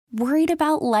Worried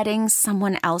about letting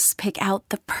someone else pick out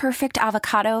the perfect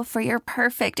avocado for your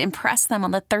perfect impress them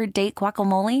on the third date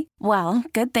guacamole? Well,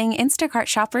 good thing Instacart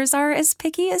shoppers are as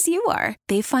picky as you are.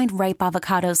 They find ripe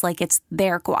avocados like it's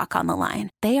their guac on the line.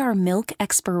 They are milk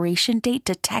expiration date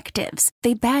detectives.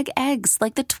 They bag eggs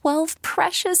like the 12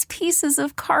 precious pieces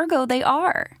of cargo they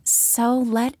are. So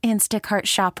let Instacart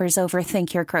shoppers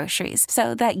overthink your groceries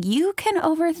so that you can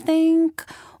overthink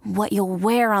what you'll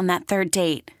wear on that third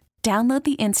date. Download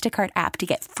the Instacart app to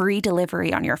get free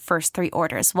delivery on your first 3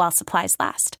 orders while supplies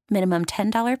last. Minimum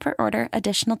 $10 per order.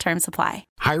 Additional terms apply.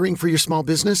 Hiring for your small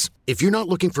business? If you're not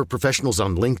looking for professionals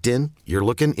on LinkedIn, you're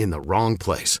looking in the wrong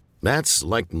place. That's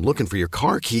like looking for your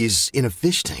car keys in a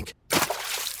fish tank.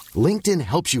 LinkedIn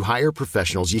helps you hire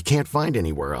professionals you can't find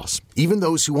anywhere else, even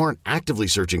those who aren't actively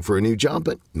searching for a new job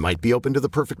but might be open to the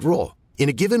perfect role. In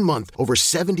a given month, over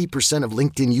 70% of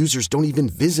LinkedIn users don't even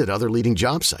visit other leading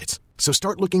job sites. So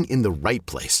start looking in the right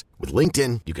place. With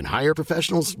LinkedIn, you can hire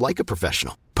professionals like a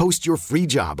professional. Post your free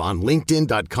job on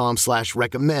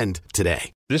linkedin.com/recommend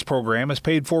today. This program is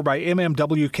paid for by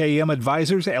MMWKM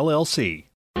Advisors, LLC.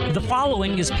 The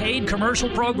following is paid commercial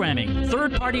programming.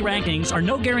 Third-party rankings are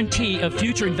no guarantee of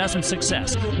future investment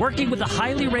success. Working with a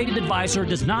highly rated advisor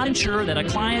does not ensure that a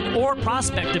client or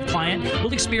prospective client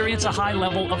will experience a high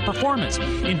level of performance.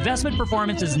 Investment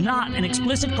performance is not an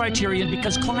explicit criterion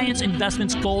because clients'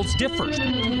 investment goals differ.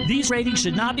 These ratings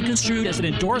should not be construed as an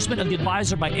endorsement of the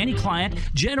advisor by any client.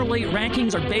 Generally,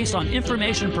 rankings are based on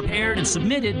information prepared and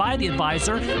submitted by the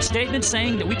advisor. Statements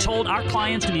saying that we told our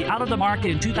clients to be out of the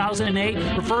market in 2008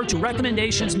 refer to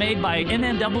recommendations made by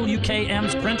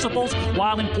MMWKM's principals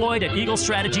while employed at Eagle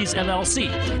Strategies, LLC.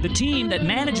 The team that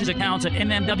manages accounts at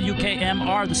MMWKM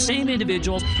are the same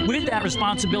individuals with that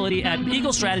responsibility at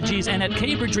Eagle Strategies and at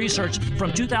Cambridge Research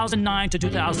from 2009 to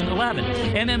 2011.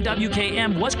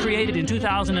 MMWKM was created in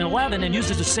 2011 and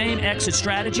uses the same exit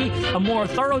strategy. A more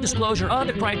thorough disclosure of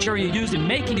the criteria used in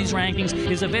making these rankings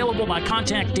is available by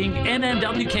contacting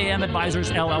MMWKM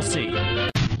Advisors, LLC.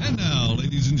 And now,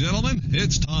 ladies and gentlemen,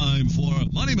 it's time for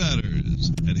Money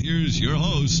Matters. And here's your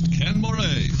host, Ken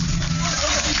Moray.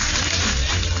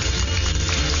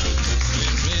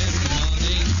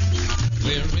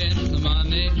 We're in the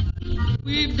money.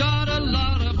 We've got a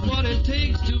lot of what it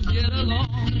takes to get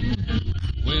along.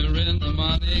 We're in the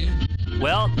money.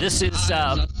 Well, this is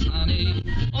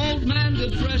Old man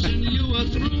depression, you are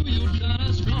through, you done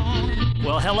us wrong.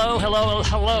 Well,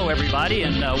 hello, everybody,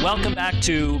 and welcome back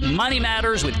to Money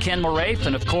Matters with Ken Moraif.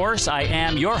 And, of course, I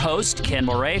am your host, Ken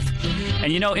Moraif.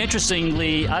 And, you know,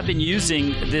 interestingly, I've been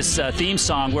using this theme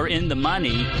song, We're in the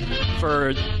Money,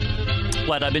 for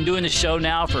I've been doing this show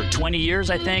now for 20 years,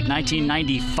 I think.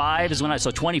 1995 is when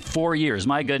so 24 years.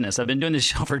 My goodness, I've been doing this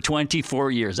show for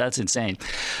 24 years. That's insane.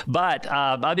 But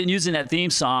I've been using that theme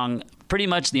song pretty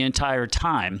much the entire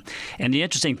time. And the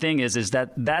interesting thing is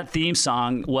that that theme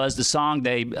song was the song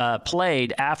they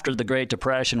played after the Great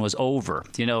Depression was over.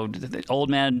 You know, the old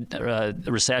man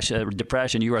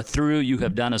depression, you are through, you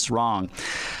have done us wrong.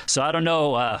 So I don't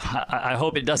know, I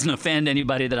hope it doesn't offend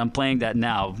anybody that I'm playing that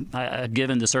now,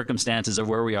 given the circumstances of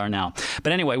where we are now.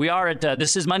 But anyway, we are at,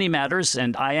 this is Money Matters,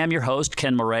 and I am your host,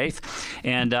 Ken Moraif,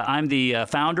 and I'm the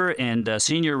founder and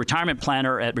senior retirement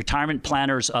planner at Retirement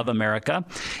Planners of America.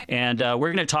 And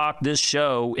we're going to talk this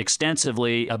show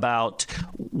extensively about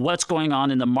what's going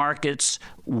on in the markets,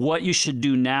 what you should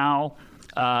do now.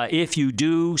 If you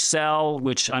do sell,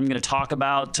 which I'm going to talk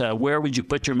about, where would you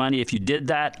put your money if you did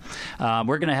that?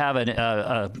 We're going to have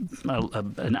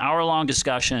an hour-long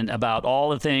discussion about all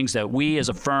the things that we as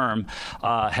a firm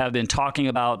have been talking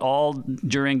about all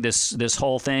during this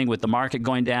whole thing with the market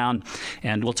going down.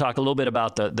 And we'll talk a little bit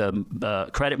about the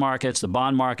credit markets, the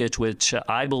bond markets, which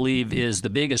I believe is the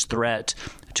biggest threat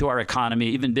to our economy,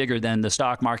 even bigger than the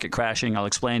stock market crashing. I'll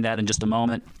explain that in just a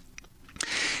moment.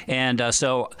 And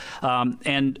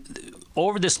and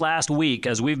over this last week,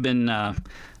 as we've been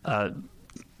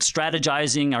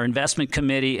strategizing our investment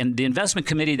committee, and the investment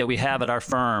committee that we have at our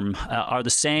firm are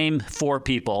the same 4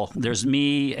 people. There's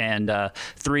me and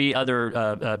 3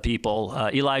 other people,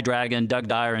 Eli Dragon, Doug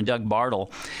Dyer, and Doug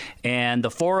Bartle. And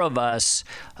the 4 of us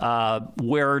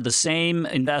were the same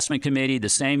investment committee, the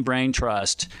same brain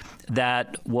trust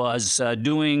that was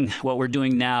doing what we're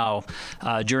doing now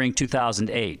during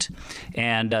 2008.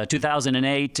 And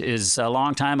 2008 is a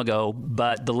long time ago,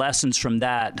 but the lessons from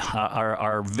that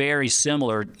are very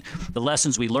similar. The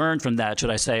lessons we learned from that,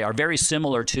 should I say, are very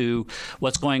similar to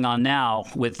what's going on now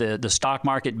with the stock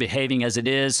market behaving as it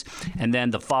is, and then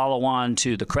the follow-on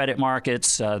to the credit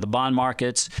markets, the bond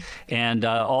markets, and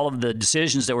all of the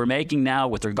decisions that we're making now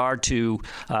with regard to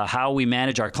how we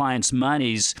manage our clients'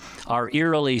 monies are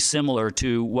eerily similar similar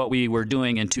to what we were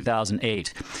doing in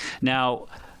 2008. Now,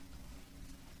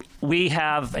 we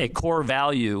have a core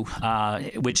value,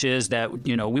 which is that,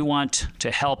 we want to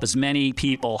help as many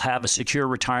people have a secure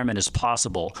retirement as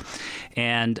possible.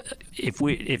 And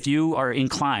if you are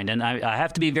inclined, and I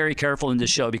have to be very careful in this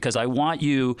show because I want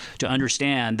you to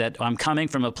understand that I'm coming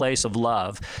from a place of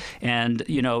love. And,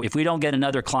 if we don't get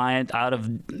another client out of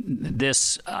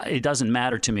this, it doesn't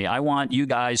matter to me. I want you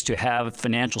guys to have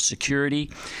financial security.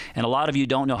 And a lot of you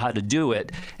don't know how to do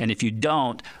it. And if you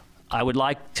don't, I would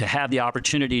like to have the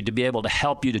opportunity to be able to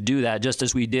help you to do that, just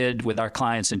as we did with our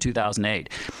clients in 2008.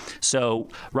 So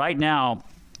right now,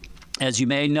 as you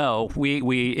may know,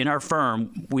 we in our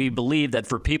firm, we believe that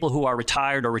for people who are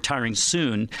retired or retiring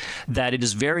soon, that it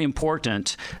is very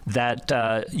important that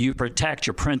you protect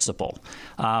your principal.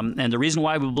 And the reason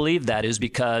why we believe that is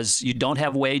because you don't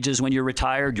have wages when you're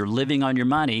retired. You're living on your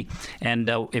money. And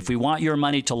if we want your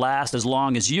money to last as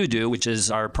long as you do, which is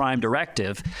our prime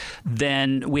directive,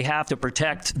 then we have to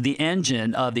protect the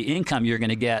engine of the income you're going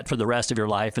to get for the rest of your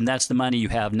life. And that's the money you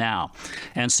have now.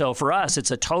 And so for us,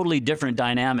 it's a totally different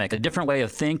dynamic, a different way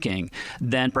of thinking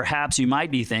than perhaps you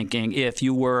might be thinking if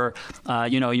you were,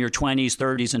 in your 20s,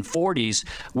 30s, and 40s,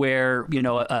 where,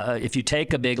 if you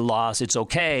take a big loss, it's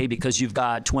okay because you've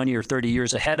got 20 or 30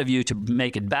 years ahead of you to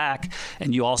make it back,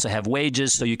 and you also have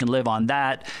wages, so you can live on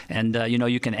that, and,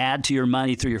 you can add to your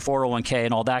money through your 401k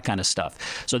and all that kind of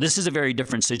stuff. So this is a very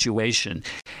different situation.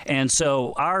 And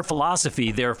so our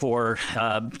philosophy, therefore,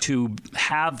 to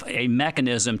have a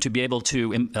mechanism to be able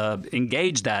to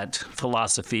engage that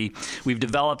philosophy, we've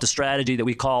developed a strategy that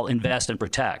we call Invest and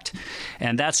Protect.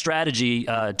 And that strategy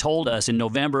told us in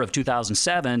November of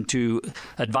 2007 to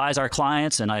advise our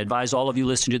clients, and I advise all of you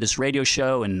listening to this radio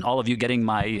show and all of you getting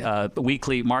my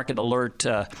weekly market alert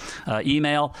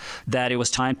email, that it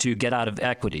was time to get out of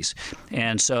equities.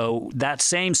 And so that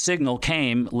same signal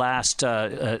came last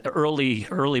early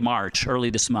March, early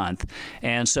this month.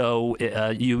 And so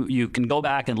you can go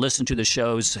back and listen to the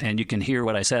shows and you can hear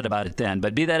what I said about it then.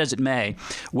 But be that as it may,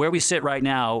 where we sit right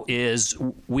now is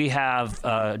we have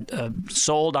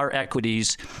sold our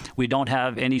equities. We don't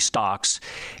have any stocks.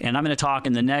 And I'm going to talk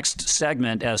in the next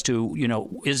segment as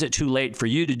to, is it too late for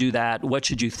you to do that? What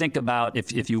should you think about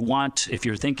if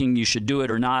you're thinking you should do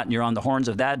it or not, and you're on the horns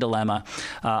of that dilemma?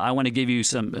 I want to give you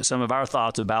some of our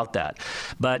thoughts about that.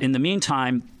 But in the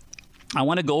meantime, I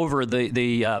want to go over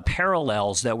the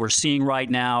parallels that we're seeing right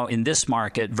now in this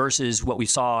market versus what we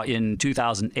saw in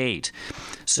 2008.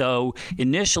 So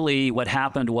initially what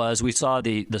happened was we saw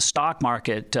the stock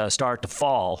market start to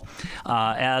fall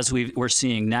as we're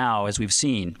seeing now, as we've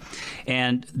seen.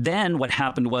 And then what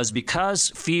happened was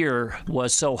because fear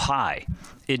was so high,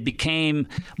 it became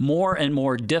more and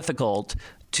more difficult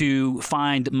to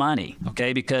find money,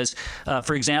 okay? Because,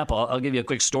 for example, I'll give you a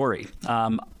quick story.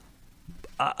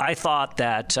 I thought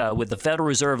that with the Federal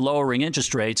Reserve lowering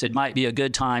interest rates, it might be a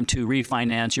good time to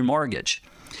refinance your mortgage.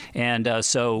 And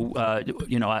so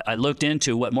I looked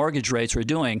into what mortgage rates were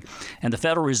doing. And the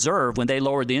Federal Reserve, when they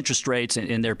lowered the interest rates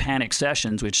in their panic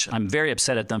sessions, which I'm very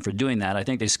upset at them for doing that. I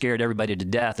think they scared everybody to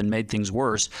death and made things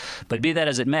worse. But be that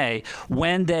as it may,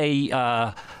 when they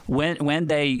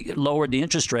lowered the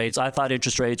interest rates, I thought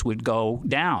interest rates would go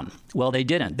down. Well, they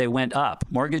didn't. They went up.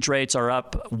 Mortgage rates are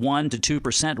up 1% to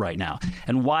 2% right now.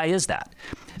 And why is that?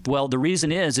 Well, the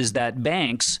reason is that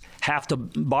banks have to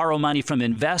borrow money from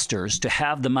investors to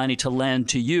have the money to lend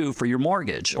to you for your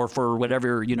mortgage or for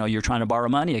whatever you're trying to borrow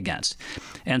money against.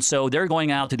 And so they're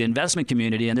going out to the investment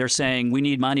community and they're saying, we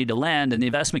need money to lend. And the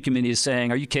investment community is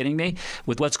saying, are you kidding me?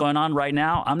 With what's going on right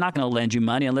now, I'm not going to lend you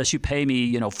money unless you pay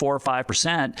me 4 or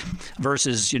 5%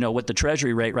 versus what the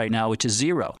Treasury rate right now, which is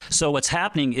 0. So what's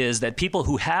happening is that people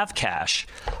who have cash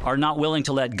are not willing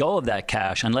to let go of that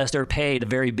cash unless they're paid a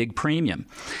very big premium.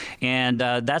 And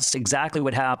that's exactly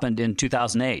what happened in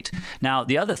 2008. Now,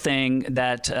 the other thing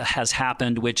that has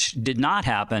happened, which did not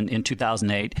happen in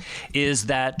 2008, is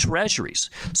that treasuries.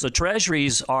 So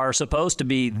treasuries are supposed to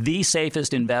be the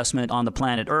safest investment on the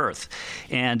planet Earth.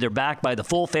 And they're backed by the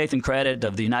full faith and credit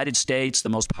of the United States, the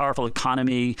most powerful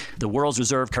economy, the world's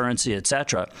reserve currency,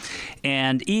 etc.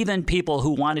 And even people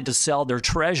who wanted to sell their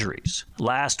treasuries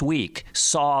last week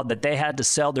saw that they had to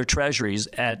sell their treasuries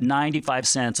at 95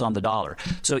 cents on the dollar.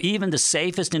 So even the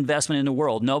safest investment in the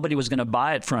world, nobody was going to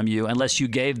buy it from you unless you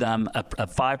gave them a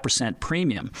 5%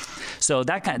 premium. So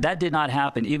that did not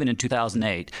happen even in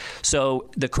 2008. So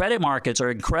the credit markets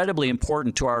are incredibly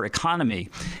important to our economy.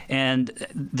 And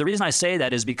the reason I say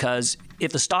that is because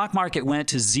if the stock market went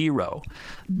to zero,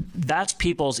 that's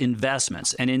people's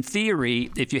investments. And in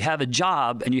theory, if you have a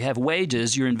job and you have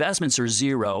wages, your investments are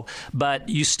zero, but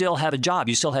you still have a job,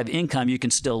 you still have income, you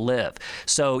can still live.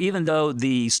 So even though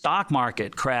the stock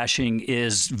market crashing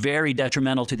is very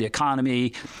detrimental to the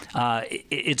economy,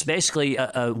 it's basically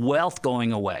a wealth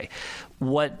going away.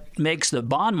 What makes the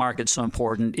bond market so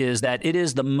important is that it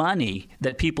is the money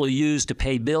that people use to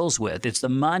pay bills with. It's the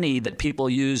money that people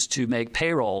use to make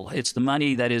payroll. It's the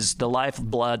money that is the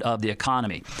lifeblood of the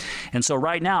economy. And so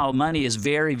right now, money is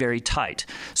very, very tight.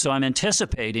 So I'm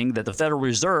anticipating that the Federal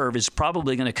Reserve is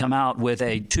probably going to come out with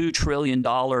a $2 trillion,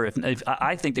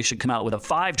 I think they should come out with a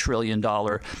 $5 trillion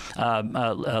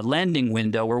lending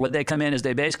window, where what they come in is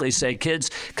they basically say, kids,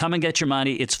 come and get your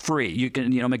money. It's free. You can,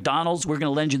 McDonald's, we're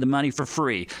going to lend you the money for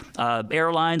free.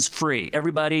 Airlines, free.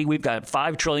 Everybody, we've got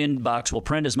 $5 trillion. We'll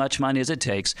print as much money as it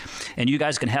takes, and you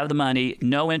guys can have the money,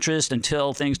 no interest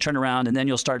until things turn around, and then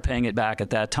you'll start paying it back at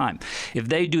that time. If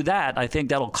they do that, I think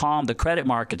that'll calm the credit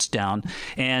markets down,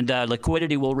 and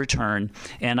liquidity will return.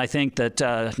 And I think that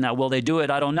now, will they do it?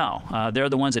 I don't know. They're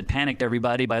the ones that panicked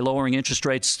everybody by lowering interest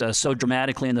rates so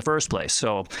dramatically in the first place.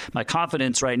 So my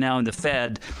confidence right now in the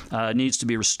Fed needs to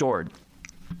be restored.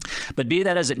 But be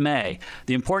that as it may,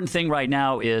 the important thing right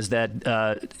now is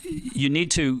that you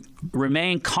need to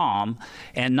remain calm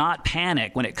and not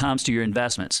panic when it comes to your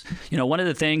investments. One of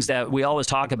the things that we always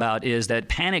talk about is that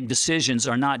panic decisions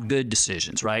are not good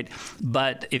decisions, right?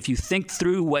 But if you think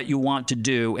through what you want to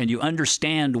do and you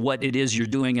understand what it is you're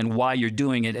doing and why you're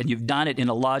doing it, and you've done it in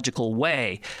a logical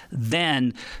way,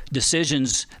 then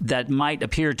decisions that might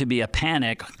appear to be a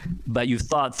panic, but you've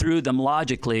thought through them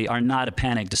logically, are not a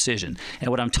panic decision. And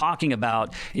what I'm talking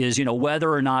about is,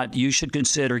 whether or not you should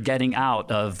consider getting out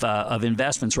of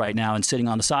investments right now and sitting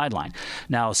on the sideline.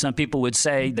 Now, some people would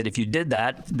say that if you did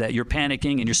that you're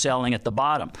panicking and you're selling at the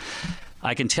bottom.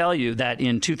 I can tell you that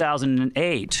in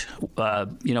 2008,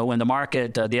 when the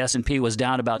market, the S&P was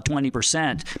down about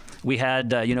 20%, we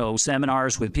had,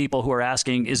 seminars with people who were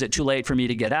asking, is it too late for me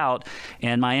to get out?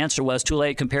 And my answer was, too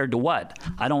late compared to what?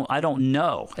 I don't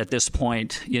know at this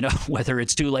point, whether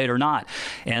it's too late or not.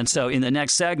 And so in the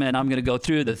next segment, I'm going to go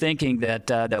through the thinking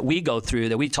that we go through,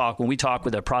 that we talk when we talk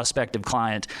with a prospective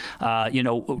client,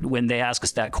 when they ask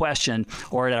us that question,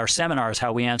 or at our seminars,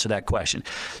 how we answer that question.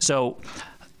 So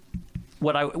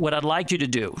what I'd like you to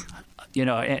do,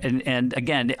 and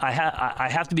again, I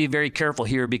have to be very careful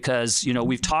here because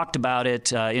we've talked about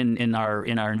it in our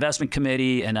investment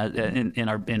committee and in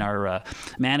our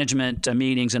management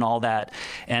meetings and all that.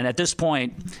 And at this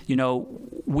point,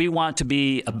 we want to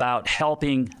be about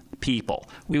helping people.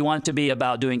 We want to be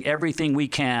about doing everything we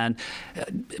can,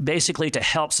 basically to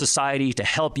help society, to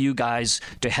help you guys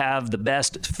to have the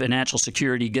best financial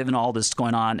security given all this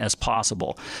going on as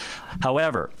possible.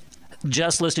 However,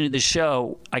 just listening to the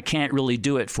show, I can't really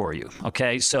do it for you,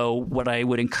 okay? So what I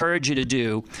would encourage you to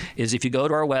do is if you go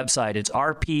to our website, it's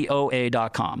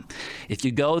rpoa.com. If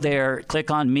you go there,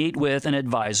 click on Meet with an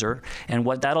Advisor, and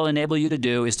what that'll enable you to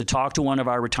do is to talk to one of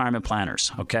our retirement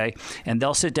planners, okay? And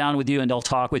they'll sit down with you and they'll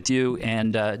talk with you,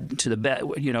 and our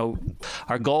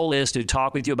goal is to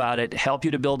talk with you about it, help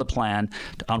you to build a plan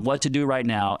on what to do right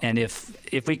now, and if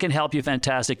we can help you,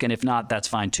 fantastic, and if not, that's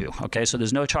fine too, okay? So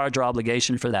there's no charge or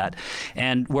obligation for that.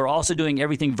 And we're also doing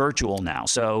everything virtual now.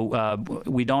 So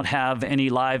we don't have any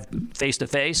live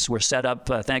face-to-face. We're set up,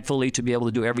 thankfully, to be able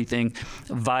to do everything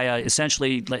via,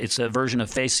 essentially, it's a version of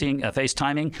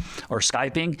FaceTiming or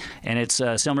Skyping. And it's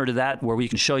similar to that, where we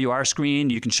can show you our screen,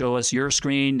 you can show us your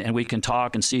screen, and we can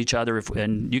talk and see each other.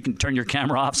 And you can turn your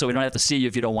camera off so we don't have to see you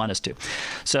if you don't want us to.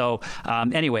 So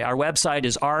anyway, our website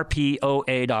is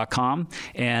rpoa.com.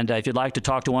 And if you'd like to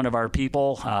talk to one of our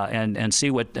people and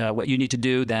see what you need to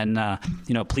do, then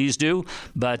please do.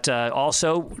 But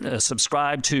also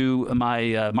subscribe to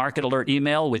my Market Alert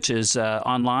email, which is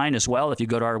online as well. If you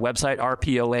go to our website,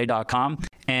 rpoa.com.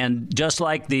 And just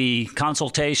like the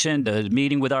consultation, the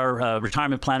meeting with our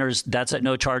retirement planners, that's at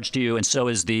no charge to you. And so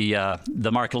is the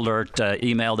Market Alert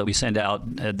email that we send out.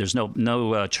 There's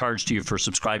no charge to you for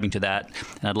subscribing to that.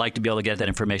 And I'd like to be able to get that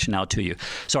information out to you.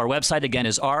 So our website, again,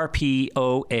 is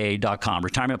rpoa.com,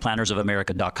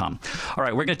 retirementplannersofamerica.com. All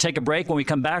right, we're going to take a break. When we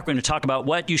come back, we're going to talk about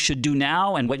what you should do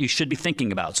now and what you should be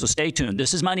thinking about. So stay tuned.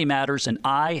 This is Money Matters, and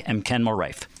I am Ken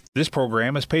Mulrafe. This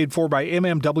program is paid for by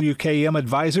MMWKM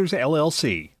Advisors,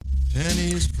 LLC.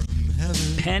 Pennies from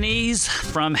heaven. Pennies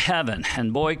from heaven.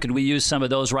 And boy, could we use some of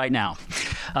those right now.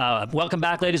 Welcome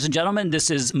back, ladies and gentlemen. This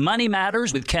is Money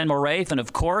Matters with Ken Moraif, and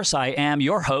of course, I am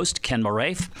your host, Ken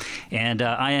Moraif, and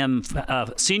I am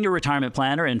a senior retirement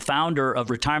planner and founder of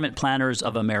Retirement Planners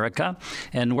of America,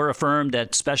 and we're a firm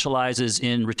that specializes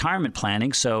in retirement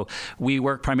planning. So we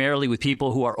work primarily with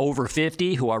people who are over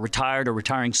 50, who are retired or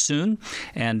retiring soon,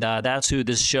 and that's who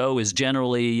this show is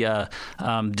generally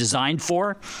designed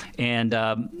for. And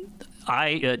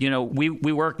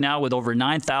we work now with over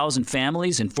 9,000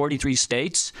 families in 43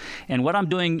 states. And what I'm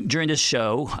doing during this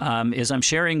show is I'm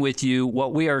sharing with you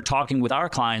what we are talking with our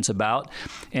clients about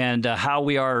and how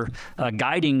we are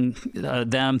guiding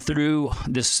them through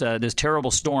this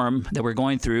terrible storm that we're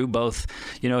going through, both,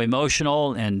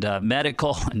 emotional and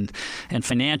medical and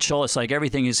financial. It's like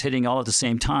everything is hitting all at the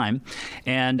same time.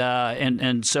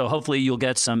 And so hopefully you'll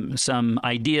get some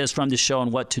ideas from this show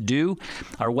on what to do.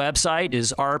 Our website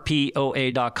is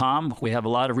rpoa.com. We have a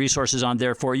lot of resources on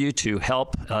there for you to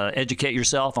help educate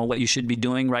yourself on what you should be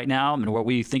doing right now and what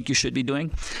we think you should be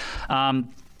doing.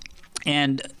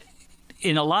 And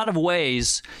in a lot of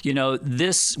ways,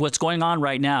 what's going on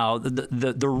right now,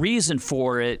 the reason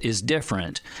for it is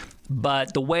different.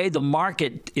 But the way the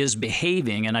market is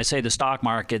behaving, and I say the stock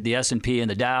market, the S&P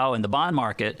and the Dow and the bond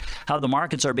market, how the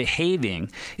markets are behaving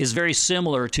is very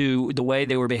similar to the way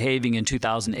they were behaving in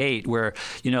 2008, where,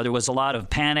 there was a lot of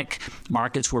panic.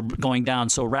 Markets were going down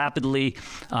so rapidly.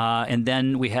 And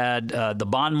then we had the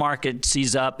bond market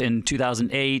seize up in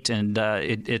 2008, and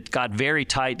it got very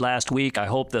tight last week. I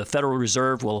hope the Federal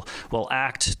Reserve will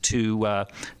act to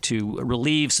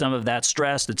relieve some of that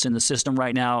stress that's in the system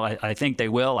right now. I think they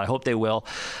will. I hope they will.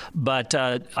 But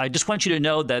I just want you to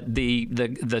know that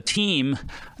the team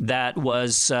that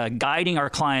was guiding our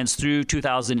clients through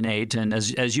 2008, and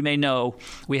as you may know,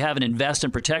 we have an invest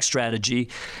and protect strategy.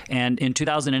 And in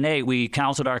 2008, we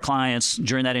counseled our clients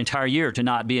during that entire year to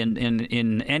not be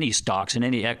in any stocks, in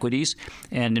any equities.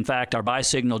 And in fact, our buy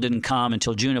signal didn't come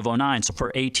until June of 2009. So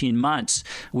for 18 months,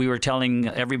 we were telling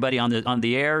everybody on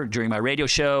the air during my radio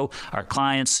show, our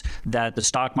clients, that the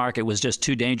stock market was just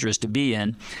too dangerous to be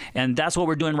in. And that's what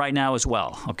we're doing right now as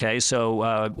well. Okay,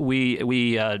 so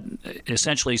we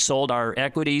essentially sold our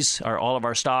equities, all of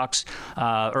our stocks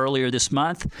earlier this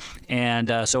month,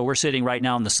 and so we're sitting right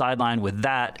now on the sideline with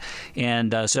that.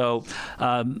 And so.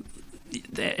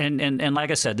 And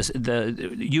like I said,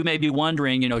 you may be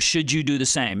wondering, should you do the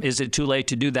same? Is it too late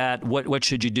to do that? What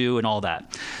should you do, and all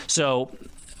that? So.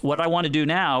 What I want to do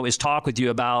now is talk with you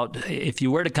about if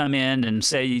you were to come in and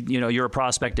say, you're a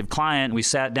prospective client, we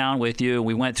sat down with you,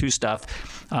 we went through stuff,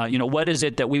 what is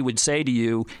it that we would say to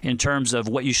you in terms of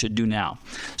what you should do now?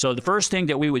 So the first thing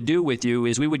that we would do with you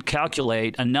is we would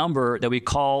calculate a number that we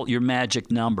call your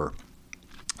magic number.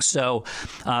 So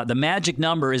the magic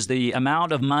number is the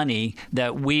amount of money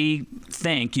that we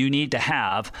think you need to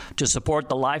have to support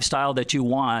the lifestyle that you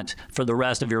want for the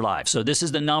rest of your life. So this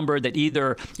is the number that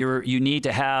either you need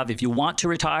to have if you want to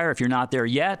retire, if you're not there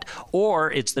yet,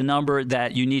 or it's the number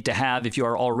that you need to have if you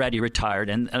are already retired.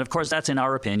 And of course, that's in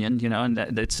our opinion, and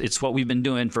it's what we've been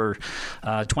doing for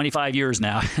 25 years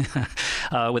now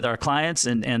with our clients.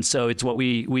 And so it's what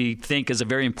we think is a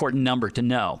very important number to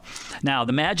know. Now,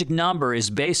 the magic number is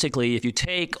basically if you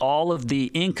take all of the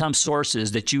income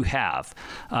sources that you have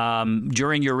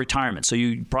during your retirement. So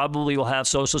you probably will have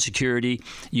Social Security.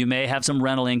 You may have some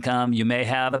rental income. You may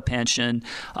have a pension.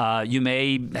 You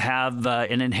may have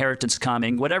an inheritance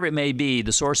coming. Whatever it may be,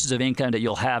 the sources of income that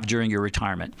you'll have during your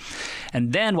retirement.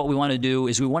 And then what we want to do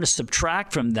is we want to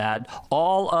subtract from that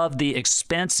all of the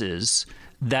expenses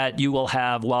that you will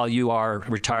have while you are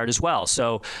retired as well.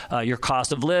 So your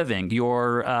cost of living,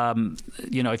 your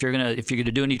if you're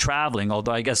gonna do any traveling,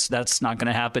 although I guess that's not going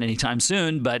to happen anytime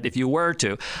soon, but if you were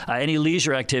to, any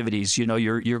leisure activities,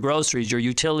 your groceries, your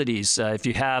utilities, if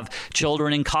you have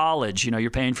children in college, you're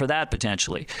paying for that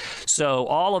potentially. So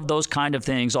all of those kind of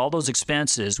things, all those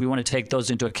expenses, we want to take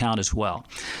those into account as well.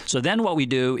 So then what we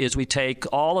do is we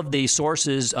take all of the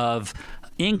sources of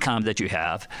income that you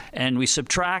have, and we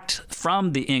subtract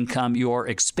from the income your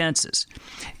expenses.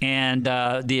 And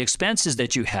the expenses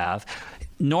that you have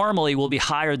normally will be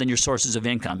higher than your sources of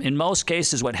income. In most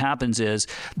cases, what happens is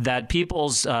that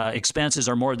people's expenses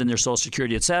are more than their Social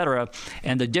Security, et cetera,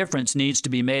 and the difference needs to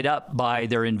be made up by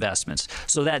their investments.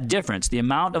 So that difference, the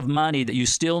amount of money that you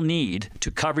still need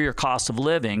to cover your cost of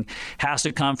living, has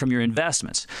to come from your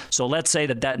investments. So let's say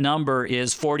that number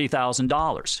is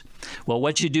 $40,000. Well,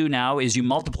 what you do now is you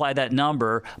multiply that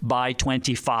number by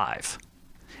 25.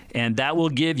 And that will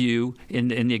give you, in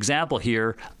the example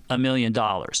here, $1 million.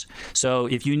 So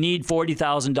if you need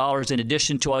 $40,000 in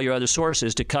addition to all your other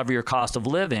sources to cover your cost of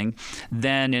living,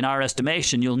 then in our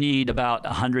estimation, you'll need about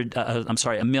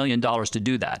 $1 million to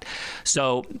do that.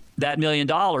 So that $1 million,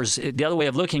 the other way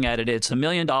of looking at it, it's $1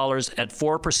 million at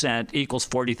 4% equals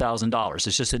 $40,000.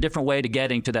 It's just a different way to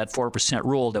getting to that 4%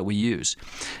 rule that we use.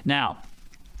 Now,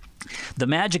 the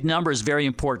magic number is very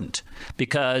important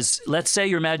because let's say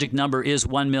your magic number is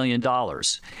 $1 million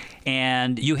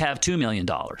and you have $2 million.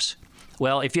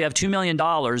 Well, if you have $2 million,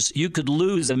 you could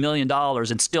lose $1 million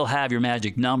and still have your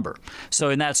magic number.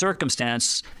 So in that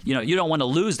circumstance, you don't want to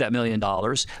lose that $1 million,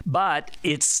 but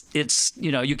it's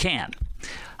you can.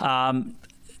 And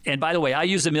by the way, I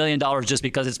use $1 million just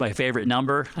because it's my favorite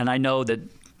number, and I know that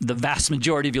the vast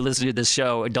majority of you listening to this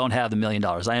show don't have the $1 million.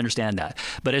 I understand that.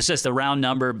 But it's just a round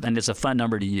number, and it's a fun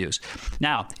number to use.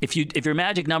 Now, if your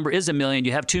magic number is $1 million,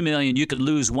 you have $2 million, you could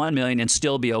lose $1 million and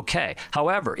still be okay.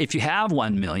 However, if you have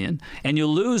 $1 million and you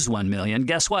lose $1 million,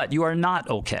 guess what? You are not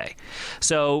okay.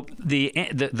 So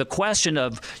the question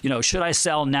of, should I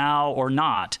sell now or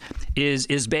not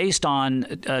is based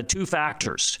on two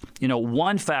factors.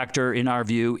 One factor in our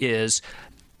view is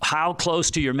how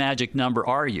close to your magic number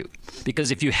are you?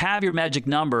 Because if you have your magic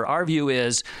number, our view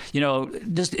is,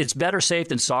 it's better safe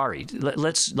than sorry.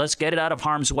 Let's get it out of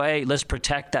harm's way. Let's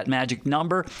protect that magic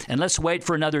number, and let's wait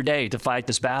for another day to fight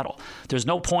this battle. There's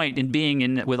no point in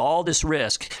being with all this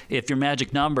risk if your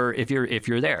magic number, if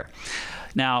you're there.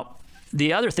 Now,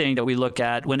 the other thing that we look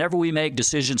at whenever we make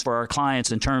decisions for our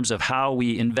clients in terms of how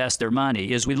we invest their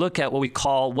money is we look at what we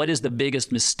call what is the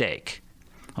biggest mistake.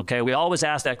 Okay, we always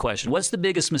ask that question. What's the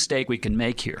biggest mistake we can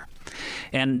make here?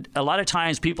 And a lot of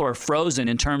times people are frozen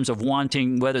in terms of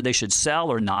wanting whether they should sell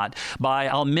or not by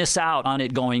I'll miss out on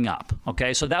it going up.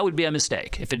 Okay, so that would be a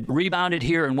mistake. If it rebounded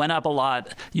here and went up a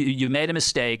lot, you made a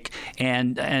mistake,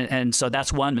 and so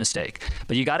that's one mistake.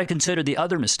 But you got to consider the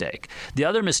other mistake. The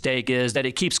other mistake is that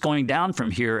it keeps going down from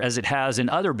here as it has in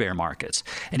other bear markets.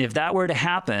 And if that were to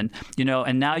happen,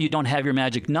 and now you don't have your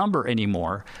magic number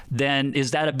anymore, then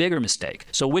is that a bigger mistake?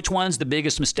 So which one's the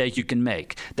biggest mistake you can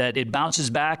make? That it bounces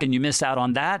back and you miss out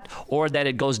on that, or that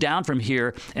it goes down from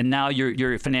here and now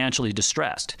you're financially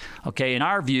distressed? Okay, in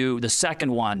our view, the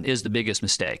second one is the biggest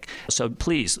mistake. So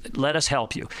please, let us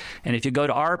help you. And if you go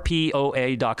to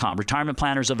rpoa.com,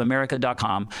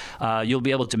 retirementplannersofamerica.com, you'll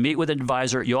be able to meet with an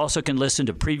advisor. You also can listen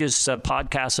to previous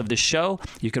podcasts of the show.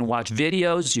 You can watch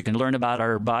videos. You can learn about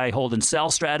our buy, hold, and sell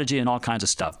strategy and all kinds of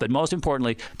stuff. But most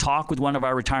importantly, talk with one of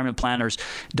our retirement planners.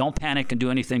 Don't panic and do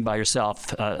anything by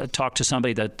yourself. Talk to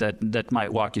somebody that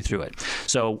might walk you through it.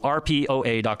 So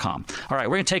rpoa.com. All right,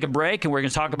 we're going to take a break and we're going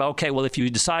to talk about, okay, well, if you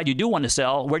decide you do want to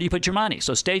sell, where do you put your money?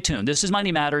 So stay tuned. This is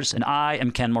Money Matters, and I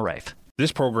am Ken Moraif.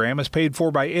 This program is paid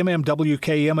for by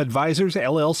MMWKM Advisors,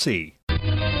 LLC.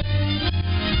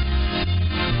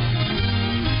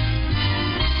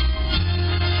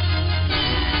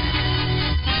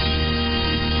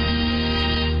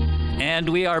 And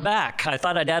we are back. I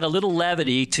thought I'd add a little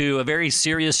levity to a very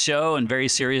serious show and very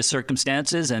serious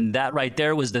circumstances, and that right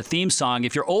there was the theme song.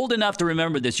 If you're old enough to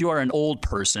remember this, you are an old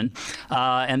person,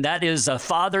 and that is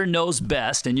Father Knows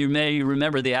Best, and you may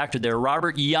remember the actor there,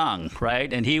 Robert Young,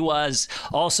 right? And he was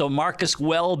also Marcus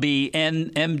Welby,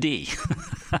 MD.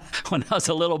 When I was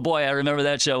a little boy, I remember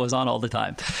that show was on all the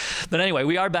time. But anyway,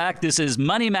 we are back. This is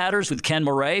Money Matters with Ken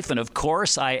Moraif, and of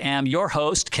course, I am your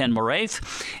host, Ken Moraif.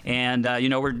 And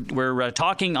we're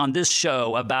talking on this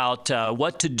show about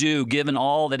what to do given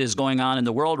all that is going on in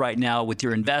the world right now with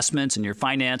your investments and your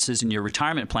finances and your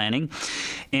retirement planning.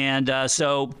 And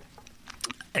so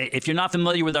if you're not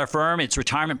familiar with our firm, it's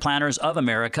Retirement Planners of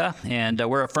America, and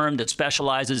we're a firm that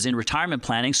specializes in retirement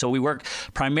planning. So we work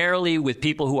primarily with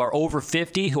people who are over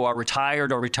 50, who are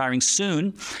retired or retiring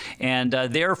soon, and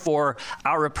therefore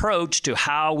our approach to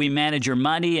how we manage your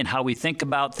money and how we think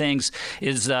about things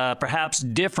is perhaps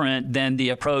different than the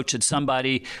approach that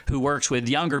somebody who works with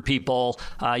younger people,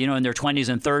 in their 20s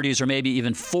and 30s or maybe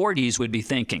even 40s would be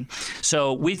thinking.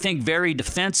 So we think very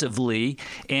defensively,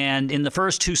 and in the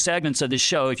first two segments of this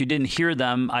show, if you didn't hear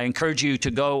them, I encourage you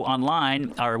to go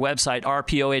online, our website,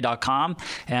 rpoa.com,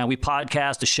 and we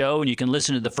podcast the show, and you can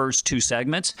listen to the first two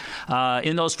segments.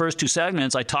 In those first two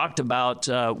segments, I talked about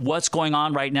what's going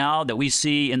on right now that we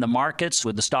see in the markets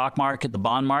with the stock market, the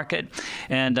bond market,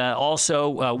 and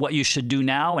also what you should do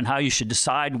now and how you should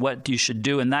decide what you should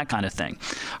do and that kind of thing.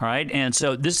 All right, and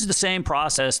so this is the same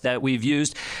process that we've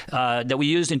used, that we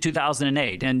used in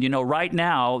 2008. And, right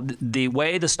now, the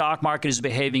way the stock market is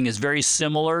behaving is very similar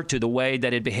similar to the way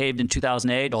that it behaved in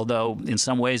 2008, although in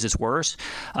some ways it's worse.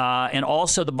 And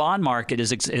also the bond market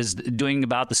is doing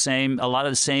about the same, a lot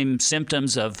of the same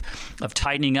symptoms of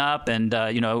tightening up and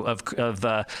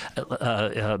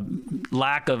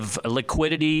lack of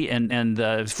liquidity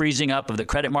and freezing up of the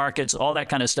credit markets. All that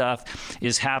kind of stuff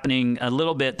is happening a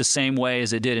little bit the same way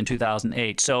as it did in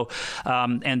 2008. So,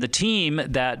 and the team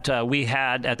that we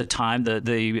had at the time,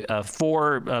 the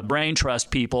four brain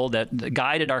trust people that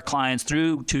guided our clients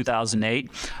through 2008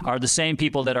 are the same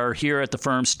people that are here at the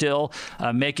firm still,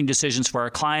 making decisions for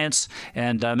our clients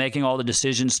and making all the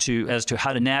decisions as to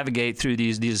how to navigate through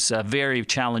these very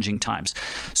challenging times.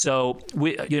 So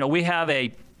we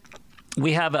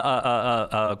have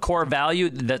a core value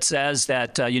that says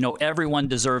that, everyone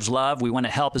deserves love. We want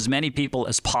to help as many people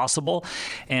as possible.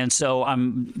 And so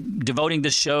I'm devoting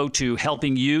this show to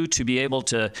helping you to be able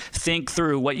to think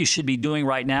through what you should be doing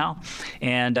right now.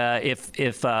 And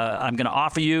if I'm going to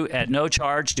offer you at no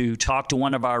charge to talk to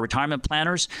one of our retirement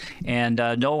planners, and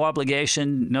no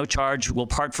obligation, no charge, we'll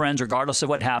part friends regardless of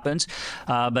what happens.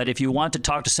 But if you want to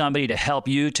talk to somebody to help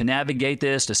you to navigate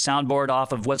this, to soundboard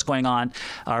off of what's going on,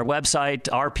 our website,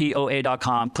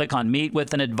 rpoa.com. Click on Meet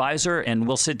with an Advisor, and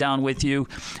we'll sit down with you.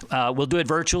 We'll do it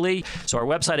virtually. So our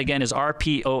website, again, is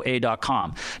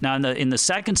rpoa.com. Now, in the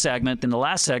second segment, in the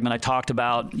last segment, I talked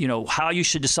about, how you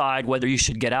should decide whether you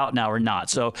should get out now or not.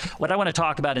 So what I want to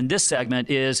talk about in this segment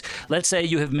is, let's say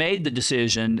you have made the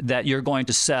decision that you're going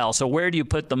to sell. So where do you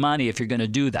put the money if you're going to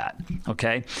do that?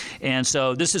 Okay. And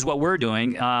so this is what we're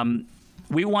doing.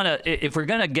 We want to, if we're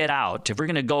going to get out, if we're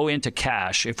going to go into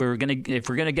cash, if we're going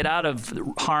to get out of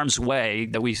harm's way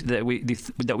that we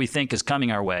think is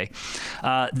coming our way,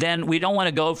 then we don't want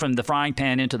to go from the frying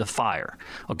pan into the fire.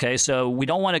 Okay, so we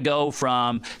don't want to go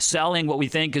from selling what we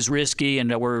think is risky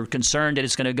and that we're concerned that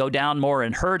it's going to go down more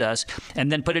and hurt us, and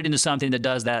then put it into something that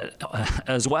does that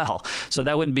as well. So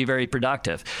that wouldn't be very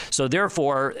productive. So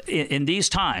therefore, in these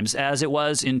times, as it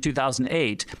was in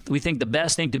 2008, we think the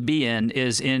best thing to be in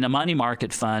is in a money market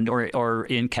fund or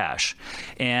in cash.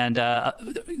 And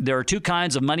there are two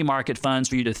kinds of money market funds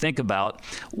for you to think about.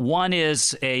 One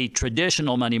is a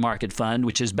traditional money market fund,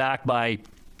 which is backed by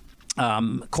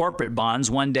corporate bonds,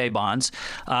 one-day bonds,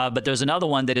 but there's another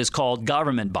one that is called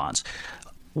government bonds.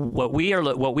 What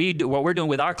we're doing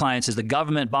with our clients is the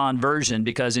government bond version,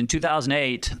 because in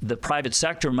 2008, the private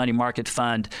sector money market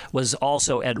fund was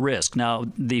also at risk. Now,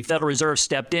 the Federal Reserve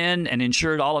stepped in and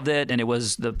insured all of it, and it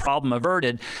was the problem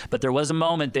averted. But there was a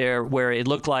moment there where it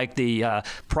looked like the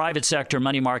private sector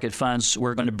money market funds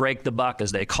were going to break the buck,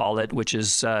 as they call it, which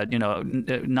is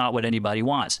not what anybody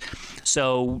wants.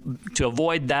 So to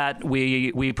avoid that,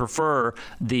 we prefer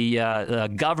the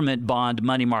government bond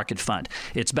money market fund.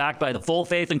 It's backed by the full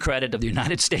faith and credit of the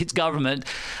United States government,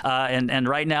 and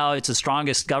right now it's the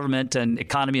strongest government and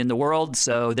economy in the world.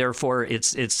 So therefore,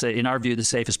 it's in our view the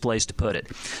safest place to put it.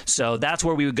 So that's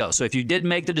where we would go. So if you did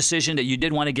make the decision that you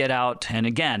did want to get out, and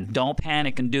again, don't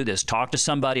panic and do this. Talk to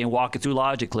somebody and walk it through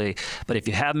logically. But if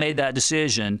you have made that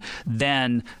decision,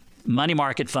 then money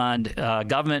market fund,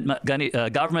 government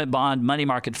bond money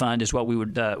market fund is what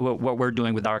what we're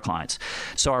doing with our clients.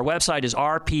 So our website is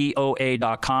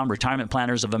rpoa.com,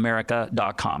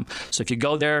 retirementplannersofamerica.com. So if you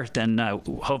go there, then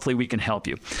hopefully we can help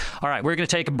you. All right, we're going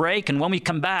to take a break, and when we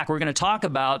come back, we're going to talk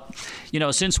about,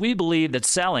 since we believe that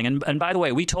selling, and by the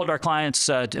way, we told our clients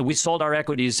we sold our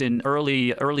equities in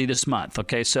early this month.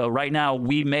 Okay, so right now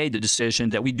we made the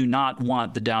decision that we do not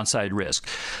want the downside risk.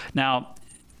 Now,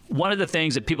 one of the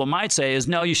things that people might say is,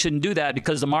 no, you shouldn't do that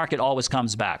because the market always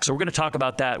comes back. So we're going to talk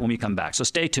about that when we come back. So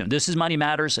stay tuned. This is Money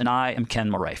Matters, and I am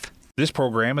Ken Moraif. This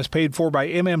program is paid for by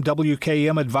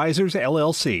MMWKM Advisors,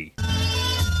 LLC.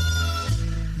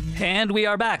 And we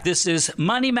are back. This is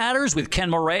Money Matters with Ken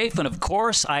Moraif. And of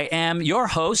course, I am your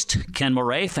host, Ken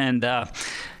Moraif. And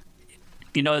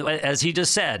as he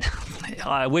just said,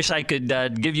 I wish I could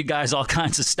give you guys all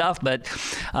kinds of stuff, but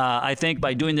I think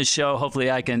by doing this show, hopefully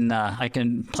I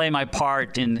can play my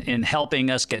part in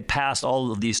helping us get past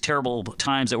all of these terrible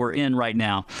times that we're in right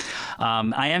now.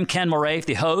 I am Ken Moraif,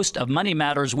 the host of Money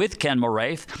Matters with Ken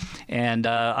Moraif, and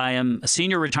I am a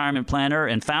senior retirement planner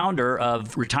and founder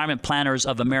of Retirement Planners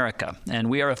of America. And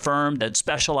we are a firm that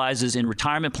specializes in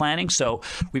retirement planning, so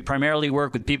we primarily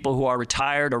work with people who are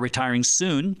retired or retiring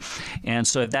soon. And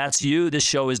so if that's you, this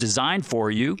show is designed for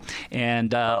you.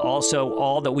 And also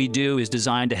all that we do is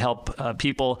designed to help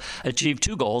people achieve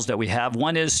two goals that we have.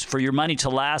 One is for your money to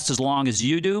last as long as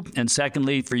you do. And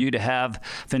secondly, for you to have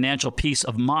financial peace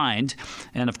of mind.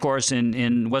 And of course,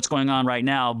 in what's going on right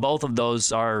now, both of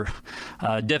those are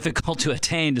difficult to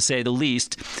attain, to say the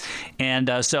least.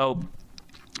 And so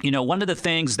one of the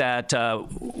things that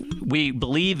we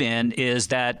believe in is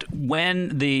that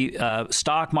when the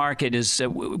stock market is,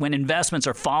 when investments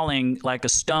are falling like a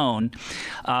stone,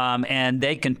 and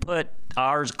they can put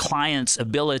our clients'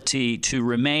 ability to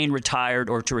remain retired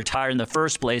or to retire in the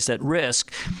first place at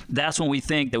risk, that's when we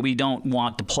think that we don't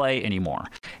want to play anymore.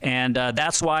 And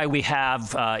that's why we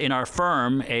have in our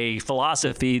firm a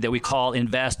philosophy that we call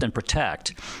invest and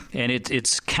protect. And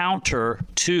it's counter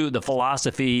to the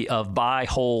philosophy of buy,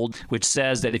 hold, which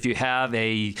says that if you have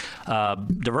a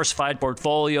diversified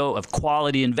portfolio of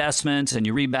quality investments and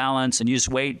you rebalance and you just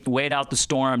wait out the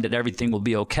storm, that everything will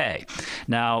be okay.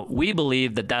 Now, we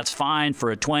believe that that's fine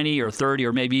for a 20 or 30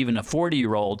 or maybe even a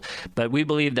 40-year-old, but we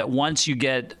believe that once you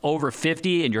get over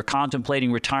 50 and you're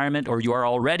contemplating retirement or you are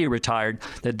already retired,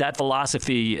 that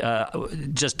philosophy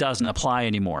just doesn't apply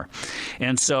anymore.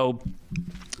 And so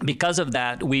because of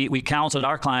that, we counseled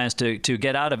our clients to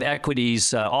get out of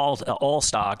equities, all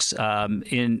stocks,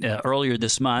 earlier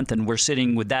this month, and we're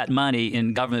sitting with that money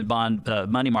in government bond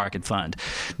money market fund.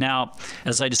 Now,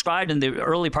 as I described in the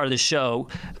early part of the show,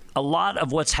 a lot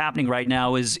of what's happening right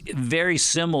now is very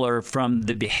similar from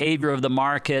the behavior of the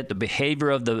market, the behavior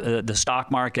of the stock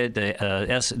market,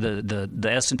 the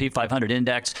S&P 500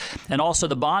 index, and also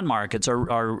the bond markets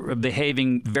are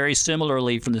behaving very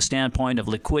similarly from the standpoint of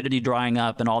liquidity drying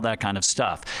up and all that kind of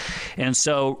stuff. And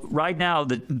so right now,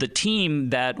 the team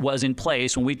that was in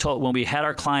place when we had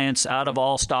our clients out of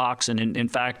all stocks, and in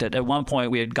fact at one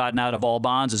point we had gotten out of all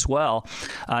bonds as well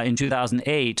in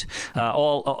 2008,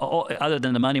 all other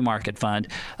than the money market fund,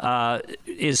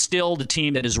 is still the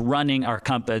team that is running our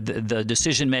company, the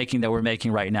decision making that we're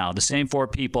making right now. The same four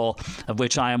people, of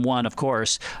which I am one, of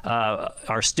course,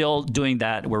 are still doing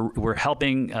that. We're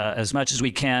helping as much as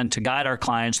we can to guide our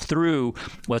clients through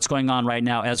what's going on right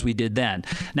now as we did then.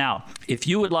 Now, if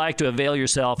you would like to avail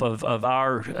yourself of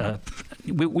our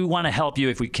we want to help you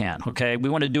if we can, okay? We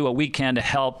want to do what we can to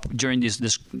help during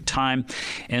this time.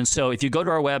 And so if you go to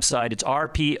our website, it's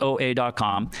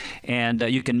rpoa.com, and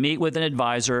you can meet with an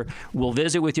advisor. We'll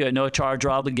visit with you at no charge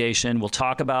or obligation. We'll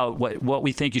talk about what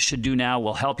we think you should do now.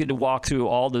 We'll help you to walk through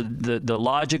all the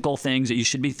logical things that you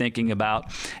should be thinking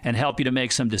about and help you to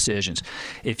make some decisions.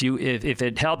 If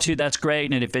it helps you, that's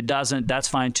great, and if it doesn't, that's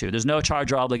fine too. There's no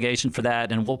charge or obligation for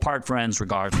that, and we'll part friends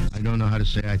regardless. I don't know how to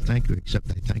say I thank you,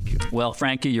 except I thank you. Well,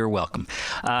 Frankie, you're welcome.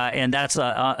 And that's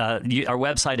our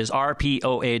website is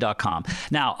rpoa.com.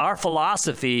 Now, our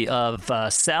philosophy of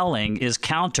selling is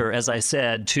counter, as I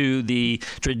said, to the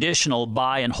traditional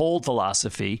buy and hold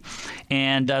philosophy.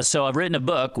 And so I've written a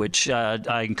book, which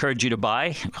I encourage you to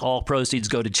buy. All proceeds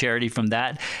go to charity from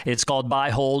that. It's called Buy,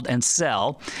 Hold, and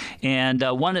Sell. And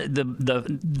one of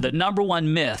the number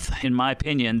one myth, in my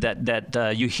opinion,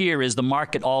 that you hear is the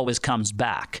market always comes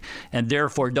back, and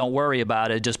therefore don't worry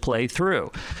about it, just play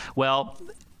through. Well,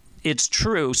 it's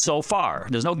true so far.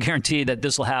 There's no guarantee that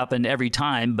this will happen every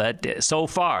time, but so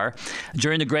far,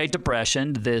 during the Great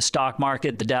Depression, the stock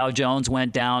market, the Dow Jones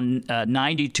went down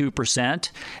 92%.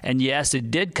 And yes,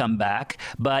 it did come back,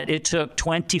 but it took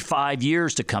 25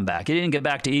 years to come back. It didn't get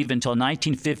back to even until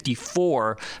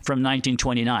 1954 from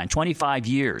 1929, 25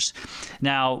 years.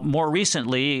 Now, more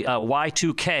recently,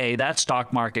 Y2K, that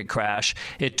stock market crash,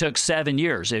 it took 7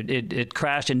 years. It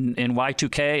crashed in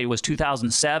Y2K. It was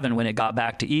 2007 when it got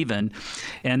back to even.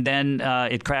 And then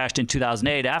it crashed in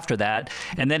 2008 after that.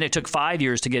 And then it took 5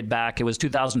 years to get back. It was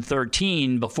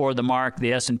 2013 before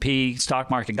the S&P stock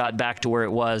market got back to where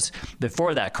it was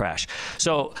before that crash.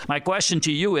 So my question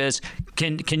to you is,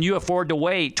 can you afford to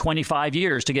wait 25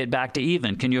 years to get back to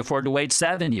even? Can you afford to wait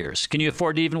 7 years? Can you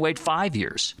afford to even wait 5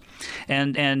 years?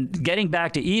 And getting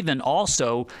back to even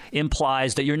also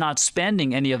implies that you're not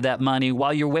spending any of that money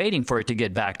while you're waiting for it to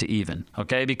get back to even,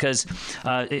 okay? Because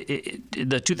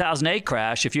the 2008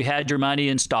 crash, if you had your money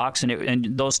in stocks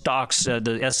and those stocks,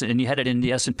 and you had it in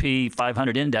the S&P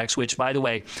 500 index, which, by the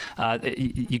way,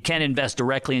 you can't invest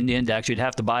directly in the index. You'd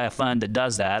have to buy a fund that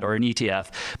does that, or an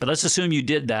ETF. But let's assume you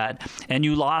did that, and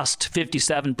you lost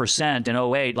 57% in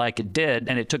 08 like it did,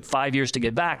 and it took 5 years to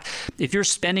get back. If you're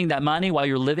spending that money while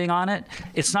you're living on it,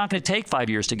 it's not going to take 5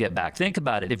 years to get back. Think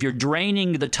about it. If you're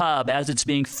draining the tub as it's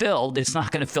being filled, it's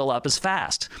not going to fill up as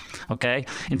fast, okay?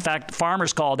 In fact,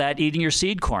 farmers call that eating your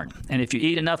seed corn. corn. And if you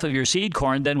eat enough of your seed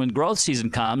corn, then when growth season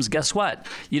comes, guess what?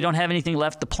 You don't have anything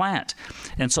left to plant.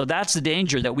 And so that's the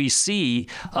danger that we see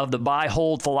of the buy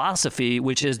hold philosophy,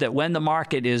 which is that when the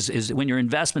market is when your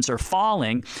investments are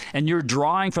falling and you're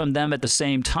drawing from them at the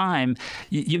same time,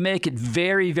 you make it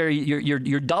very, very,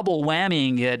 you're double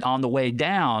whammying it on the way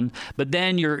down, but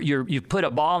then you put a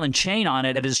ball and chain on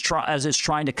it as it's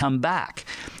trying to come back.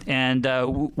 And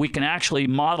we can actually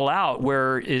model out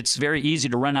where it's very easy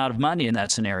to run out of money in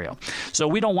that scenario. So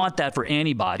we don't want that for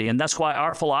anybody. And that's why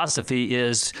our philosophy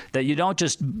is that you don't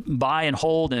just buy and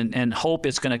hold and hope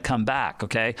it's going to come back,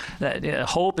 okay? That,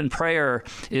 hope and prayer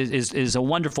is a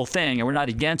wonderful thing, and we're not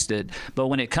against it. But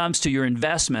when it comes to your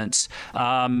investments,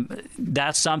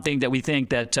 that's something that we think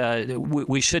that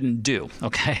we shouldn't do,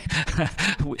 okay?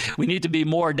 We need to be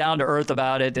more down to earth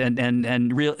about it and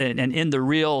in the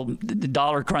real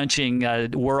dollar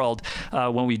crunching world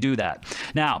when we do that.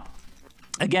 Now,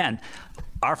 again,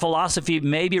 our philosophy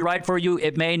may be right for you.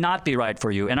 It may not be right for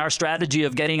you. And our strategy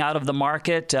of getting out of the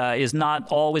market is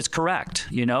not always correct.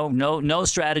 You know, no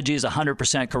strategy is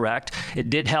 100% correct.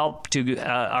 It did help to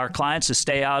our clients to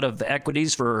stay out of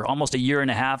equities for almost a year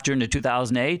and a half during the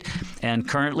 2008. And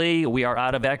currently we are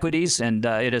out of equities, and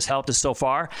it has helped us so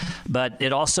far. But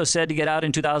it also said to get out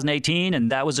in 2018,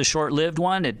 and that was a short-lived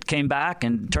one. It came back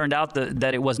and turned out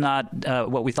that it was not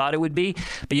what we thought it would be.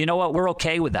 But you know what? We're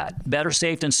okay with that. Better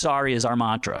safe than sorry is our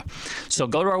mantra. So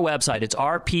go to our website. It's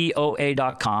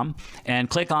rpoa.com and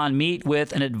click on Meet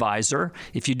with an Advisor.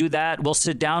 If you do that, we'll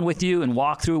sit down with you and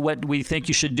walk through what we think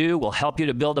you should do. We'll help you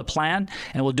to build a plan,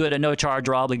 and we'll do it at no charge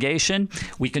or obligation.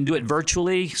 We can do it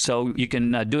virtually, so you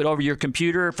can do it over your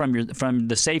computer from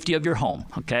the safety of your home,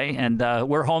 okay? And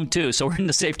we're home too, so we're in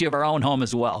the safety of our own home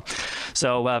as well.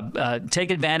 So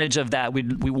take advantage of that.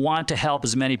 We want to help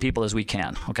as many people as we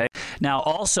can, okay? Now,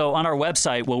 also on our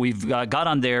website, what we've got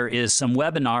on there is some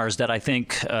webinars that I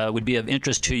think would be of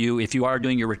interest to you if you are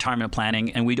doing your retirement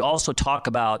planning. And we'd also talk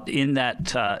about in that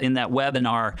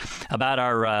webinar about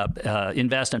our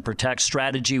invest and protect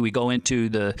strategy. We go into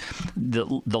the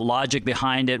logic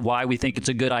behind it, why we think it's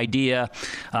a good idea.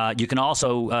 You can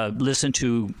also listen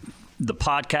to the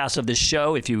podcast of this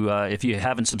show. If you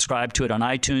haven't subscribed to it on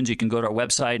iTunes, you can go to our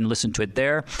website and listen to it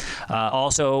there.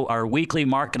 Also, our weekly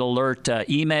market alert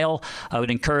email, I would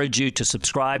encourage you to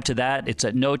subscribe to that. It's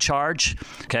at no charge.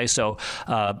 Okay, so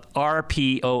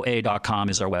rpoa.com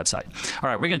is our website. All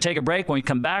right, we're going to take a break. When we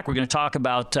come back, we're going to talk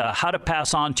about how to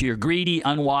pass on to your greedy,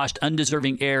 unwashed,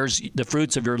 undeserving heirs the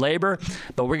fruits of your labor,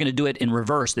 but we're going to do it in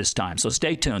reverse this time. So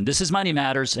stay tuned. This is Money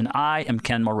Matters, and I am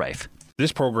Ken Moraif.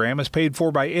 This program is paid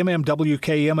for by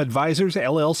MMWKM Advisors,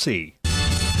 LLC.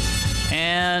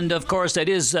 And, of course, that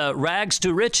is Rags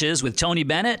to Riches with Tony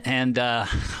Bennett. And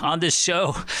on this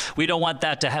show, we don't want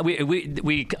that to happen.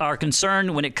 We are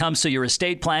concerned when it comes to your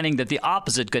estate planning that the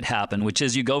opposite could happen, which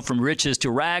is you go from riches to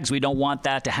rags. We don't want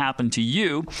that to happen to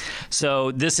you.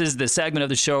 So this is the segment of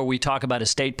the show where we talk about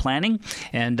estate planning.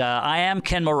 And I am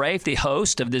Ken Moraif, the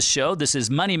host of this show. This is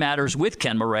Money Matters with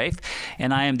Ken Moraif.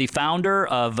 And I am the founder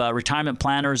of Retirement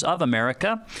Planners of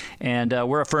America. And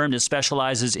we're a firm that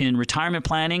specializes in retirement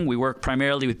planning. We work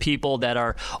primarily with people that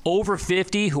are over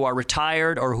 50 who are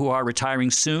retired or who are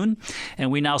retiring soon. And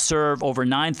we now serve over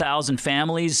 9,000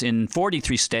 families in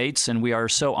 43 states, and we are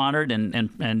so honored,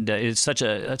 and it's such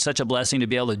a blessing to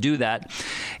be able to do that.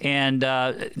 And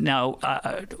now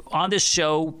on this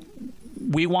show,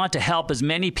 we want to help as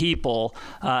many people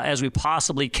as we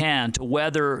possibly can to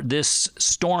weather this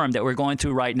storm that we're going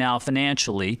through right now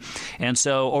financially. And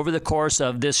so over the course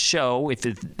of this show,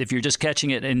 if you're just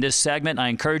catching it in this segment, I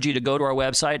encourage you to go to our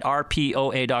website,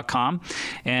 rpoa.com,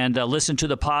 and listen to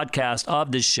the podcast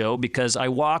of this show, because I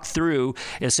walk through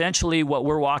essentially what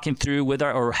we're walking through with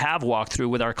have walked through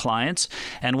with our clients,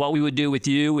 and what we would do with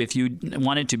you if you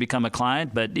wanted to become a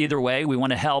client. But either way, we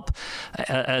want to help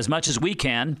as much as we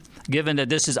can, given that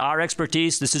this is our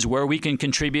expertise. This is where we can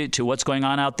contribute to what's going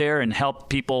on out there and help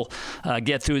people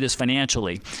get through this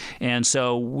financially. And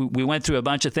so we went through a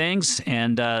bunch of things,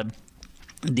 and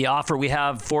the offer we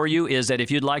have for you is that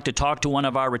if you'd like to talk to one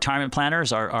of our retirement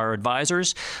planners, our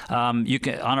advisors, you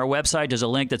can, on our website, there's a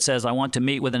link that says, I want to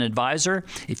meet with an advisor.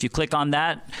 If you click on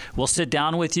that, we'll sit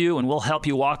down with you and we'll help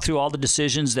you walk through all the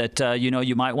decisions that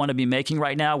you might want to be making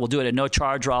right now. We'll do it at no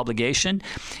charge or obligation,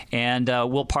 and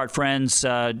we'll part friends.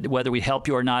 Whether we help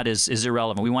you or not is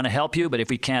irrelevant. We want to help you, but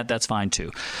if we can't, that's fine too.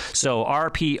 So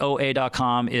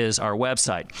rpoa.com is our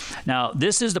website. Now,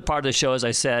 this is the part of the show, as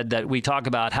I said, that we talk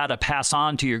about how to pass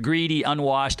on to your greedy,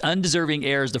 unwashed, undeserving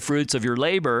heirs the fruits of your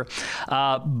labor.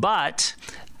 But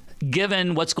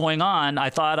given what's going on, I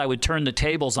thought I would turn the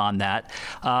tables on that.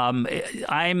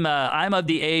 I'm of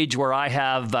the age where I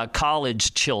have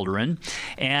college children,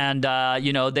 and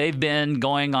they've been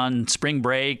going on spring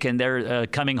break, and they're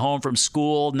coming home from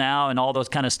school now, and all those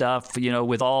kind of stuff.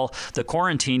 With all the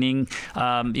quarantining,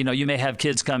 you may have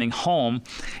kids coming home,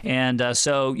 and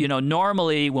so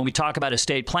normally when we talk about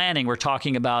estate planning, we're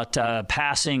talking about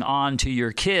passing on to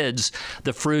your kids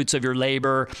the fruits of your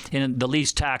labor in the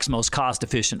least tax, most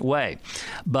cost-efficient way.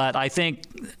 But I think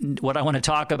what I want to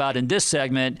talk about in this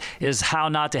segment is how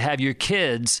not to have your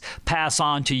kids pass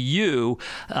on to you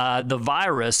the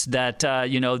virus that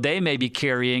they may be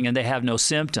carrying, and they have no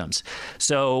symptoms.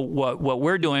 So what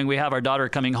we're doing, we have our daughter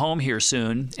coming home here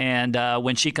soon, and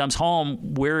when she comes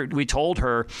home, we told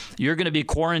her, you're going to be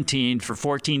quarantined for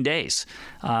 14 days.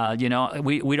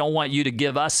 We don't want you to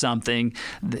give us something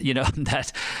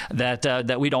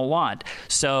that we don't want.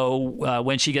 So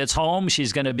when she gets home,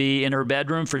 she's going to be in her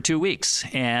bedroom for 2 weeks,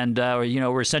 and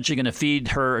we're essentially going to feed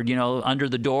her under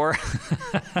the door,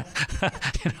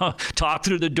 talk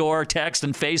through the door, text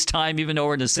and FaceTime, even though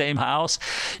we're in the same house.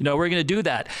 We're going to do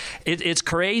that. It's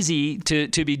crazy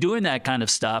to be doing that kind of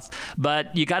stuff,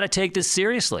 but you got to take this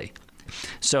seriously.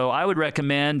 So I would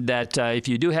recommend that if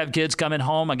you do have kids coming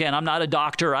home, again, I'm not a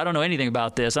doctor. I don't know anything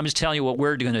about this. I'm just telling you what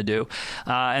we're going to do.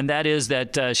 And that is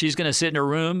that she's going to sit in her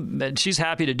room, and she's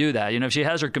happy to do that. If she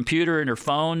has her computer and her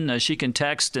phone, she can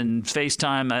text and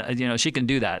FaceTime. She can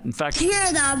do that. In fact, you're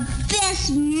the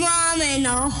best mom in the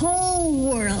whole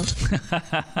world.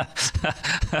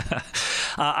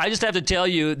 I just have to tell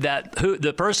you that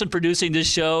the person producing this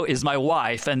show is my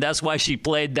wife, and that's why she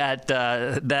played that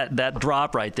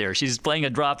drop right there. She's playing a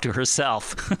drop to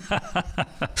herself.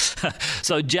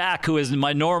 So Jack, who is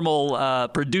my normal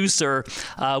producer,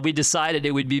 we decided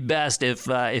it would be best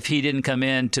if he didn't come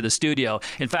in to the studio.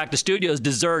 In fact, the studio is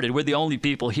deserted. We're the only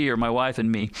people here, my wife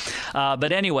and me.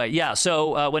 But anyway, yeah.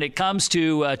 So when it comes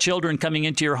to children coming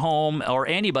into your home, or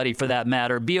anybody for that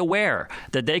matter, be aware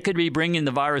that they could be bringing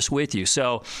the virus with you.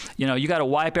 So you got to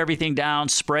wipe everything down,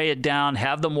 spray it down,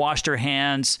 have them wash their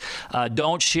hands.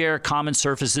 Don't share common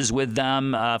surfaces with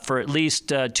them for at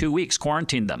least 2 weeks.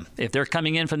 Quarantine them. If they're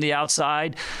coming in from the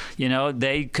outside,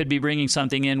 they could be bringing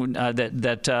something in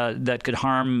that could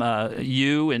harm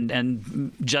you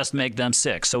and just make them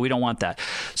sick. So we don't want that.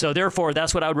 So therefore,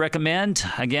 that's what I would recommend.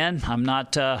 Again, I'm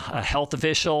not a health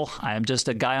official. I am just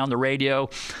a guy on the radio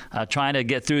trying to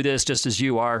get through this just as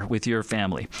you are with your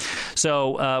family.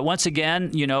 So once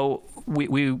again,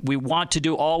 we want to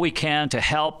do all we can to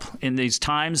help in these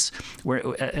times. Where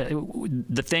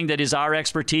the thing that is our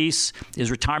expertise is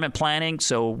retirement planning,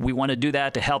 so we want to do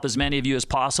that to help as many of you as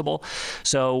possible.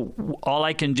 So all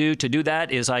I can do to do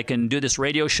that is I can do this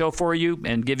radio show for you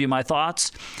and give you my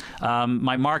thoughts.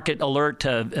 My market alert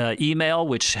email,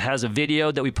 which has a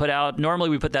video that we put out. Normally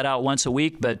we put that out once a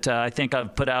week, but I think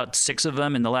I've put out 6 of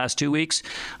them in the last 2 weeks.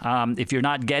 If you're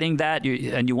not getting that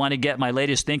and you want to get my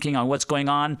latest thinking on what's going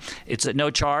on, it's at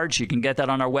no charge. You can get that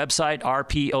on our website,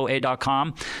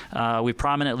 rpoa.com. We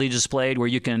prominently displayed where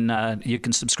you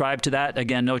can subscribe to that.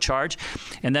 Again, no charge.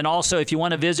 And then also, if you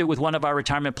want to visit with one of our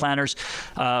retirement planners,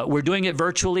 we're doing it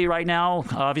virtually right now.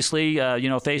 Obviously,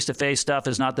 face-to-face stuff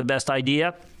is not the best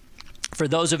idea. For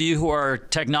those of you who are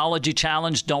technology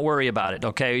challenged, don't worry about it,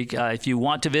 okay? If you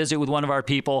want to visit with one of our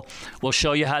people, we'll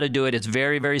show you how to do it. It's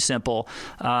very, very simple,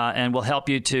 and we'll help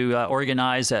you to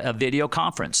organize a video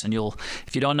conference. And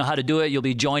if you don't know how to do it, you'll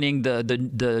be joining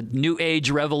the new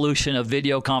age revolution of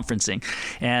video conferencing.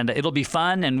 And it'll be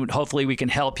fun, and hopefully we can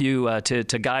help you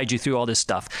to guide you through all this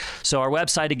stuff. So our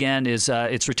website, again, is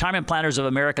it's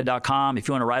retirementplannersofamerica.com. If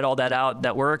you want to write all that out,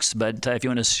 that works. But if you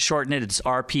want to shorten it, it's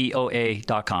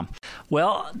rpoa.com.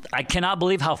 Well, I cannot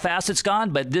believe how fast it's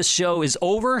gone, but this show is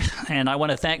over, and I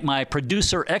want to thank my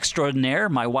producer extraordinaire,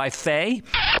 my wife, Faye.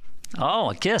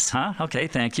 Oh, a kiss, huh? Okay,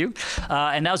 thank you.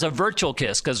 And that was a virtual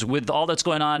kiss, because with all that's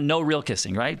going on, no real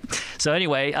kissing, right? So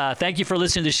anyway, thank you for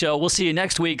listening to the show. We'll see you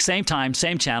next week, same time,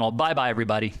 same channel. Bye-bye,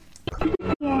 everybody. Of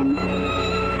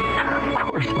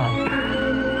course not.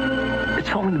 It's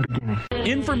home in the beginning.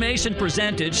 Information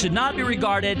presented should not be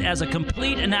regarded as a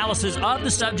complete analysis of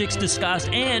the subjects discussed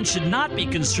and should not be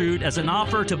construed as an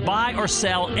offer to buy or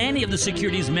sell any of the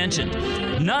securities mentioned.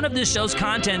 None of this show's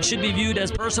content should be viewed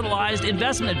as personalized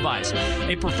investment advice.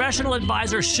 A professional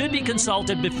advisor should be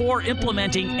consulted before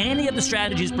implementing any of the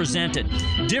strategies presented.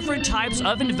 Different types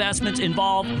of investments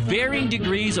involve varying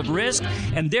degrees of risk,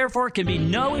 and therefore can be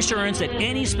no assurance that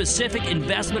any specific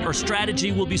investment or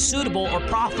strategy will be suitable or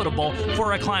profitable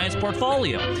for a client's portfolio.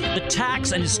 portfolio. The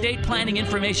tax and estate planning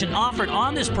information offered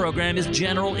on this program is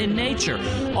general in nature.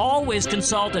 Always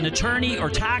consult an attorney or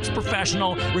tax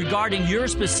professional regarding your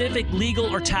specific legal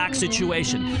or tax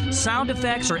situation. Sound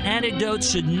effects or anecdotes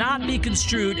should not be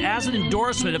construed as an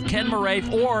endorsement of Ken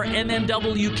Moraif or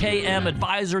MMWKM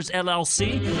Advisors,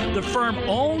 LLC. The firm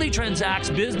only transacts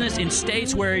business in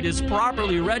states where it is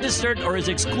properly registered or is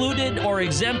excluded or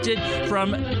exempted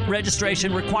from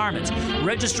registration requirements.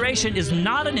 Registration is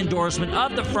not an endorsement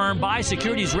of the firm by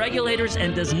securities regulators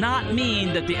and does not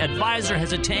mean that the advisor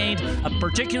has attained a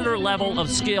particular level of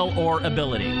skill or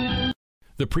ability.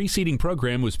 The preceding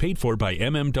program was paid for by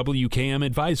MMWKM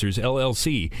Advisors,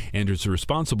 LLC, and is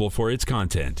responsible for its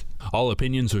content. All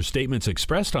opinions or statements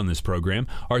expressed on this program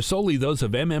are solely those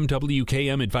of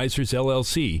MMWKM Advisors,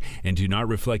 LLC, and do not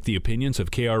reflect the opinions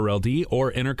of KRLD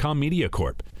or Entercom Media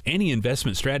Corp. Any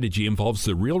investment strategy involves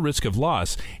the real risk of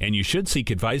loss, and you should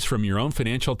seek advice from your own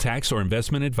financial, tax, or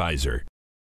investment advisor.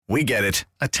 We get it.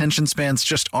 Attention spans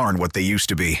just aren't what they used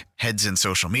to be. Heads in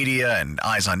social media and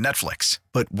eyes on Netflix.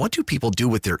 But what do people do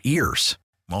with their ears?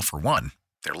 Well, for one,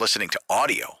 they're listening to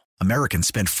audio. Americans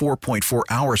spend 4.4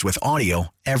 hours with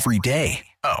audio every day.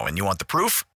 Oh, and you want the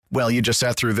proof? Well, you just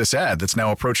sat through this ad that's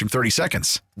now approaching 30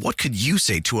 seconds. What could you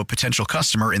say to a potential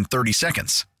customer in 30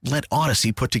 seconds? Let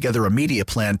Odyssey put together a media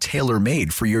plan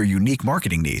tailor-made for your unique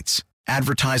marketing needs.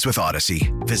 Advertise with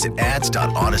Odyssey. Visit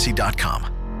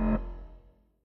ads.odyssey.com.